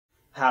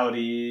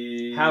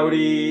Howdy.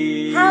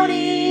 Howdy.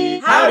 Howdy.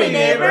 Howdy,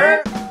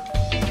 neighbor.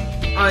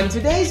 On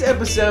today's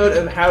episode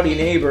of Howdy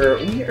Neighbor,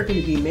 we are going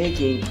to be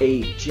making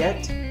a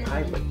jet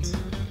pilot.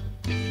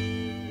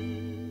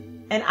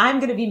 And I'm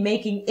going to be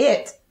making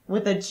it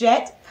with a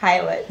jet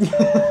pilot.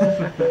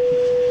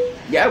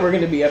 Yeah, we're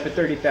going to be up at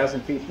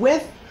 30,000 feet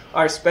with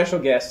our special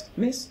guest,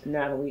 Miss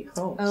Nathalie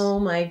Holmes. Oh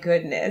my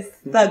goodness.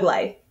 Thug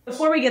life.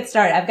 Before we get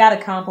started, I've got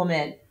to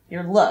compliment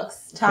your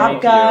looks.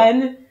 Top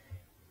Gun.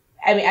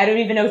 I mean, I don't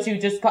even know what you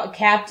just call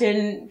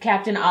Captain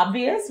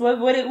Obvious.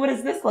 What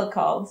is this look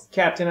called?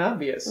 Captain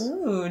Obvious.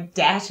 Ooh,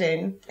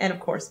 dashing. And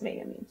of course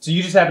me, I mean. So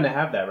you just happen to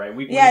have that, right?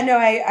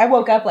 I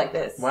woke up like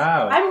this.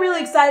 Wow. I'm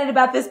really excited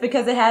about this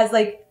because it has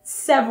like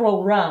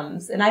several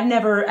rums, and I've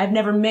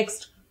never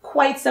mixed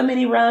quite so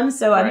many rums,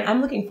 so Right. I'm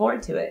looking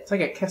forward to it. It's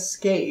like a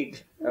cascade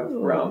of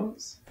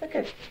rums. It's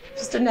like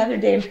just another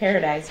day in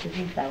paradise with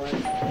you fellas.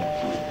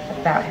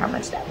 About how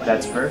much that was.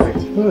 That's perfect.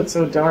 Oh, it's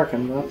so dark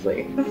and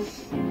lovely.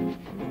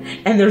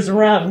 And there's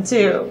rum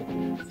too.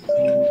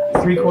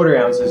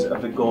 3/4 ounces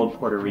of the gold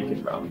Puerto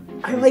Rican rum.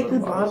 I like the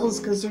bottles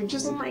because they're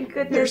just, Oh my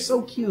goodness. they're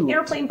so cute.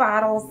 Airplane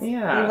bottles.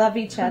 Yeah. We love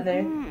each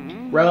other.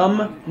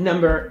 Rum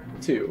number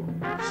 2.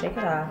 Shake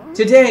it off.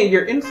 Today,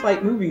 your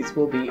in-flight movies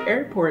will be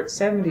Airport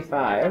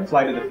 75,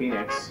 Flight of the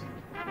Phoenix.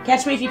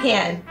 Catch me if you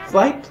can.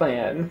 Flight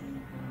Plan,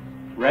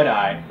 Red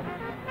Eye.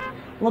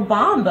 La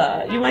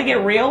Bamba. You want to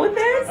get real with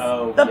this?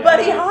 Oh, The yeah.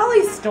 Buddy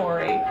Holly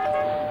story.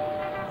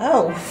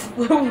 Oh,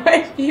 what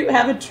if you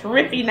have a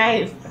trippy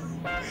knife?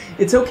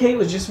 It's okay, it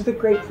was just with a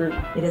grapefruit.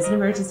 It is an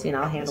emergency and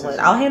I'll handle it.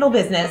 I'll handle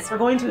business. We're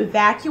going to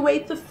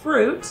evacuate the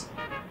fruit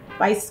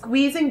by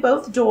squeezing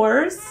both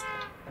doors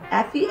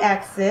at the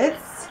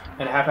exits.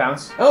 And a 1/2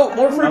 ounce Oh,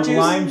 more fruit of juice.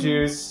 lime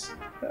juice.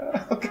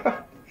 Oh, God.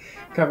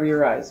 Cover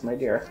your eyes, my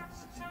dear.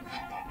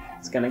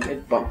 It's gonna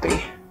get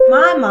bumpy.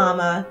 My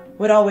mama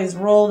would always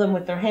roll them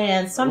with their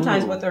hands,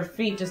 sometimes Ooh. with their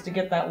feet just to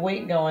get that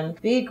weight going.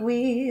 Big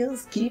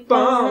wheels Keep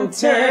on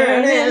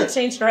turning.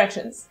 Change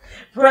directions.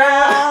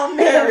 Brown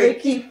Mary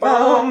keep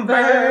on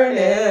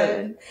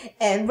burning.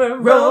 And we're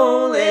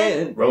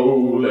rolling.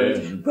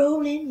 Rolling.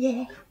 Rolling,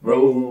 yeah.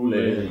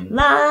 Rolling.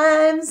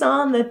 Limes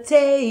on the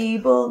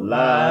table.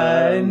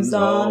 Limes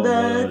on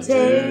the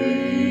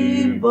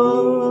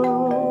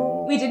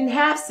table. We didn't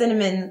have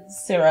cinnamon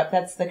syrup,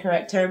 that's the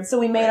correct term, so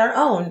we made our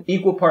own.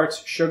 Equal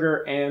parts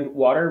sugar and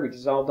water. We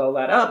dissolved all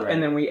that up, Right.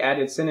 and then we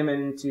added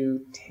cinnamon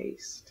to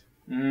taste.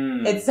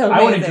 It's so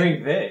I want to amazing.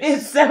 drink this.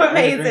 It's so I wanna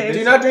drink amazing. this.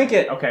 Do not drink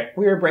it. Okay.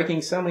 We are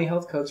breaking so many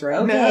health codes right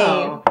Okay.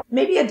 now.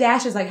 Maybe a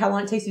dash is like how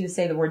long it takes you to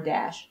say the word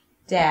dash.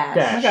 Dash.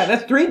 Dash. Oh my God,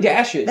 that's 3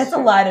 dashes. That's a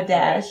lot of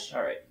dash.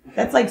 All right.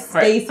 That's like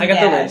Stacy I got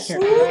the lid dash. here.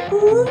 Ooh,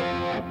 ooh.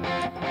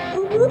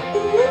 Ooh, ooh.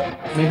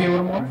 Maybe a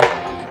little more?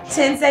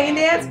 10-second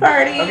dance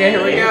party. Okay,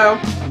 here we go.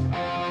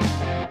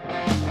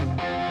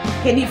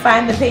 Can you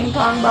find the ping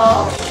pong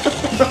ball?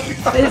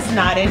 It's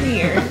not in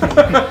here.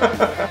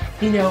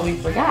 You know what we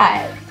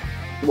forgot?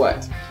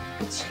 What?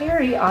 The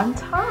cherry on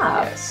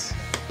top. Yes.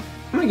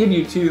 I'm gonna give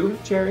you 2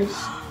 cherries.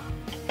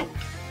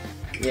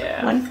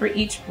 Yeah. One for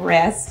each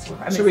breast.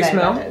 I'm Should we excited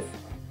smell? about this.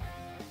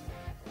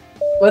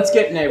 Let's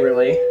get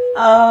neighborly.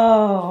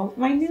 Oh,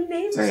 my new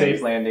neighbor.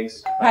 Safe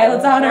landings.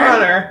 Pilot's honor.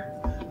 Honor.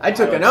 I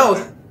took an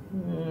oath.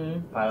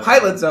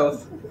 Pilot's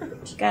oath.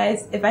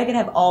 Guys, if I could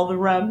have all the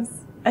rums,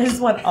 I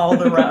just want all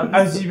the rums.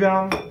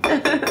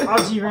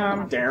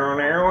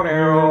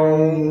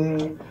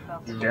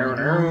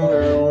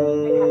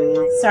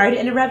 Sorry to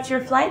interrupt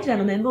your flight,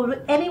 gentlemen, but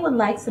would anyone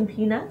like some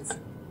peanuts?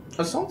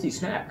 A salty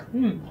snack.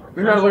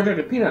 You're not allergic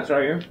to peanuts,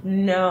 are you?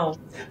 No.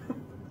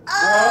 Oh,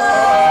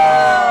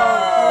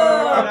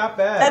 not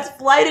bad. That's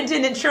flight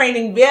attendant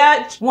training,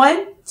 bitch.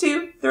 1,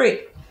 2,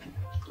 3.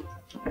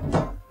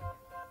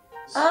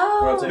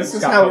 Oh. This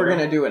is how we're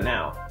gonna do it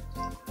now.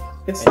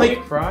 It's like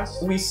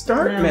cross. we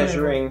start No.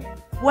 measuring.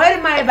 What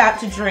am I about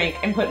to drink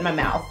and put in my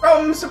mouth?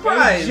 Rum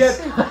surprise! It's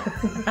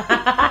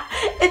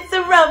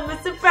a rum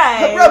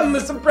surprise. Rum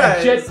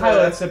surprise! A jet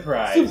pilot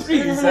surprise.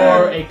 Surprise.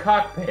 Or a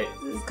cockpit.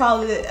 It's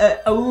called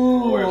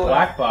Or a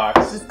black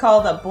box. It's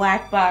called a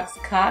black box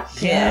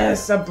cockpit.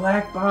 Yes, a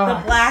black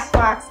box. The black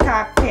box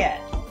cockpit.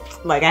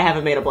 Like I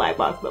haven't made a black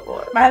box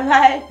before. My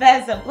life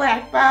as a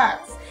black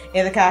box.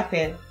 In the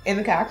cockpit. In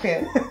the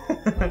cockpit.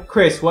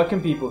 Chris, what can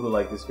people who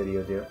like this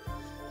video do?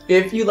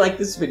 If you like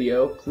this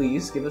video,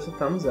 please give us a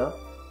thumbs up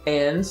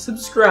and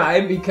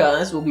subscribe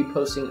because we'll be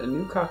posting a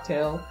new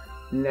cocktail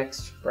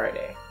next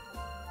Friday.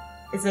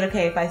 Is it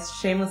okay if I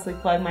shamelessly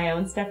plug my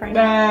own stuff right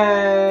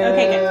now?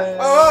 Okay, good.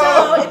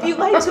 Oh. So, if you'd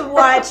like to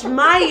watch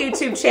my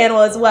YouTube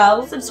channel as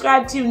well,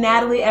 subscribe to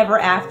Nathalie Ever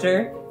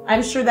After.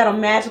 I'm sure that'll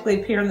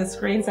magically appear on the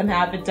screen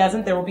somehow. If it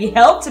doesn't, there will be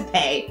hell to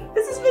pay.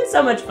 This has been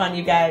so much fun,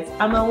 you guys.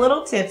 I'm a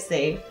little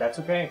tipsy, That's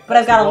okay. but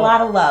I've got a lot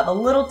of love. A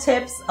little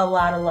tips, a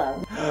lot of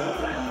love.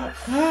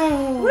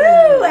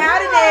 Woo!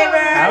 Howdy,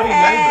 neighbor! Howdy,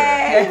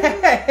 Hey!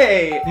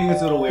 Hey! I think it's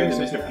a little weird that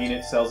Mr.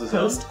 Peanut sells his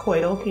own.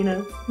 Post-coital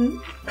peanuts.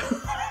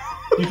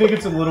 You think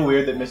it's a little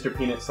weird that Mr.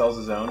 Peanut sells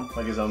his own?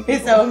 Like his own His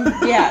people? own,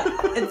 yeah.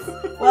 It's,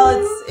 well,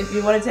 it's, if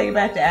you want to take it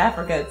back to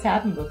Africa, it's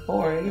happened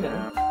before, you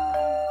know.